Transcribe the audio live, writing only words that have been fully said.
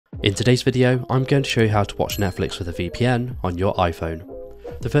In today's video, I'm going to show you how to watch Netflix with a VPN on your iPhone.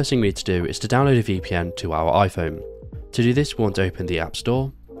 The first thing we need to do is to download a VPN to our iPhone. To do this, we want to open the App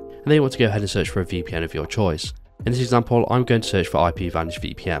Store, and then you want to go ahead and search for a VPN of your choice. In this example, I'm going to search for IPVanish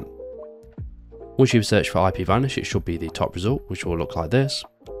VPN. Once you've searched for IPVanish, it should be the top result, which will look like this.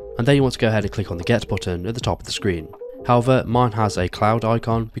 And then you want to go ahead and click on the Get button at the top of the screen. However, mine has a cloud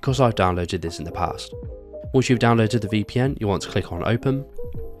icon because I've downloaded this in the past. Once you've downloaded the VPN, you want to click on Open.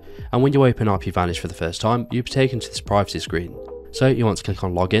 And when you open IPVanish for the first time, you'll be taken to this privacy screen. So you want to click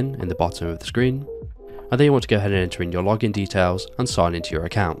on Login in the bottom of the screen. And then you want to go ahead and enter in your login details and sign into your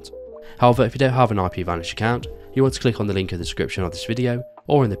account. However, if you don't have an IPVanish account, you want to click on the link in the description of this video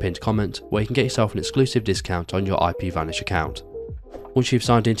or in the pinned comment where you can get yourself an exclusive discount on your IPVanish account. Once you've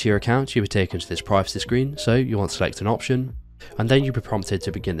signed into your account, you'll be taken to this privacy screen, so you want to select an option, and then you'll be prompted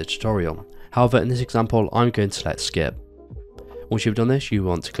to begin the tutorial. However, in this example, I'm going to select Skip. Once you've done this, you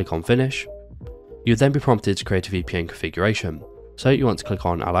want to click on Finish. You'll then be prompted to create a VPN configuration, so you want to click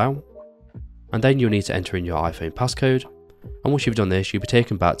on Allow, and then you'll need to enter in your iPhone passcode, and once you've done this, you'll be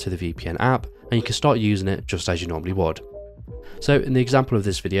taken back to the VPN app, and you can start using it just as you normally would. So in the example of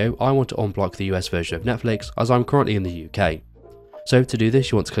this video, I want to unblock the US version of Netflix as I'm currently in the UK. So to do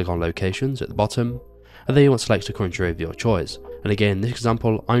this, you want to click on Locations at the bottom, and then you want to select a country of your choice. And again, in this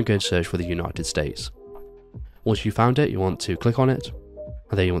example, I'm going to search for the United States. Once you've found it, you want to click on it,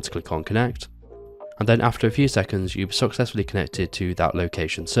 and then you want to click on Connect. And then after a few seconds, you'll be successfully connected to that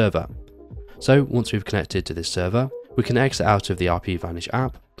location server. So once we've connected to this server, we can exit out of the IPVanish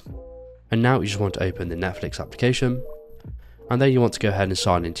app. And now you just want to open the Netflix application, and then you want to go ahead and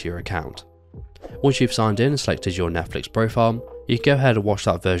sign into your account. Once you've signed in and selected your Netflix profile, you can go ahead and watch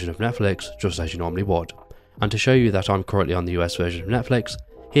that version of Netflix just as you normally would. And to show you that I'm currently on the US version of Netflix,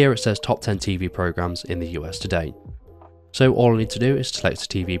 here it says top 10 TV programs in the US today. So all I need to do is select a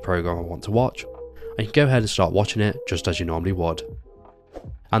TV program I want to watch, and you can go ahead and start watching it just as you normally would.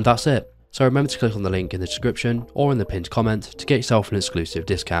 And that's it. So remember to click on the link in the description or in the pinned comment to get yourself an exclusive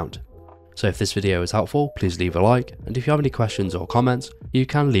discount. So if this video is helpful, please leave a like, and if you have any questions or comments, you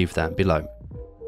can leave them below.